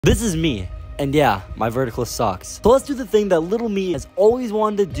This is me, and yeah, my vertical sucks. So let's do the thing that little me has always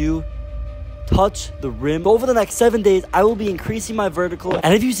wanted to do, touch the rim. So over the next 7 days, I will be increasing my vertical,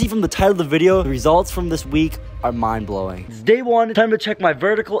 and if you see from the title of the video, the results from this week are mind-blowing. It's day one, time to check my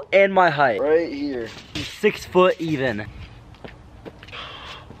vertical and my height. Right here. 6 foot even.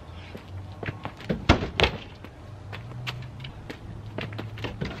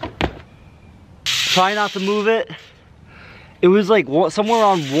 Try not to move it. It was like somewhere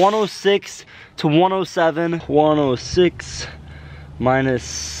around 106 to 107. 106 minus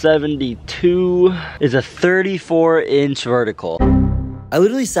 72 is a 34-inch vertical. I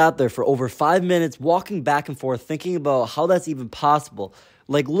literally sat there for over 5 minutes walking back and forth thinking about how that's even possible.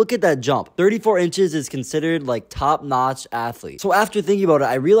 Like, look at that jump. 34 inches is considered like top-notch athlete. So after thinking about it,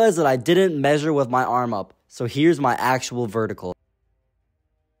 I realized that I didn't measure with my arm up. So here's my actual vertical.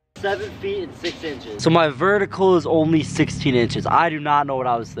 7 feet and 6 inches. So my vertical is only 16 inches. I do not know what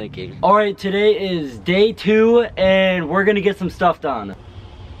I was thinking. All right, today is day 2 and we're gonna get some stuff done.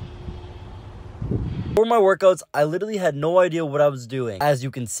 For my workouts, I literally had no idea what I was doing, as you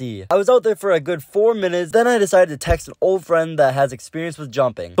can see. I was out there for a good 4 minutes, then I decided to text an old friend that has experience with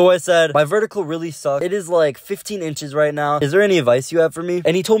jumping. So I said, my vertical really sucks. It is like 15 inches right now. Is there any advice you have for me?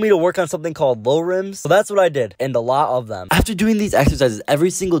 And he told me to work on something called low rims. So that's what I did, and a lot of them. After doing these exercises every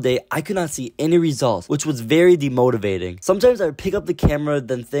single day, I could not see any results, which was very demotivating. Sometimes I would pick up the camera,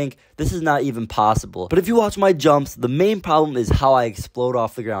 then think, this is not even possible. But if you watch my jumps, the main problem is how I explode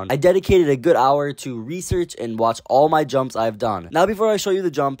off the ground. I dedicated a good hour to research and watch all my jumps I've done. Now before I show you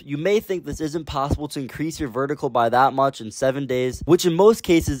the jump, you may think this isn't possible to increase your vertical by that much in 7 days, which in most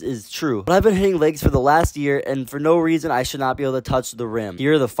cases is true. But I've been hitting legs for the last year, and for no reason I should not be able to touch the rim.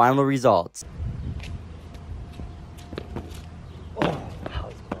 Here are the final results.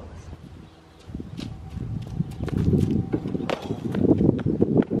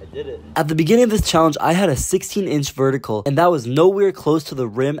 At the beginning of this challenge, I had a 16-inch vertical, and that was nowhere close to the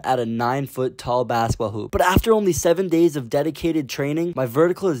rim at a 9-foot tall basketball hoop. But after only 7 days of dedicated training, my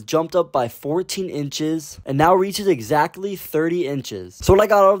vertical has jumped up by 14 inches and now reaches exactly 30 inches. So what I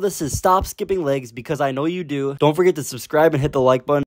got out of this is stop skipping legs because I know you do. Don't forget to subscribe and hit the like button.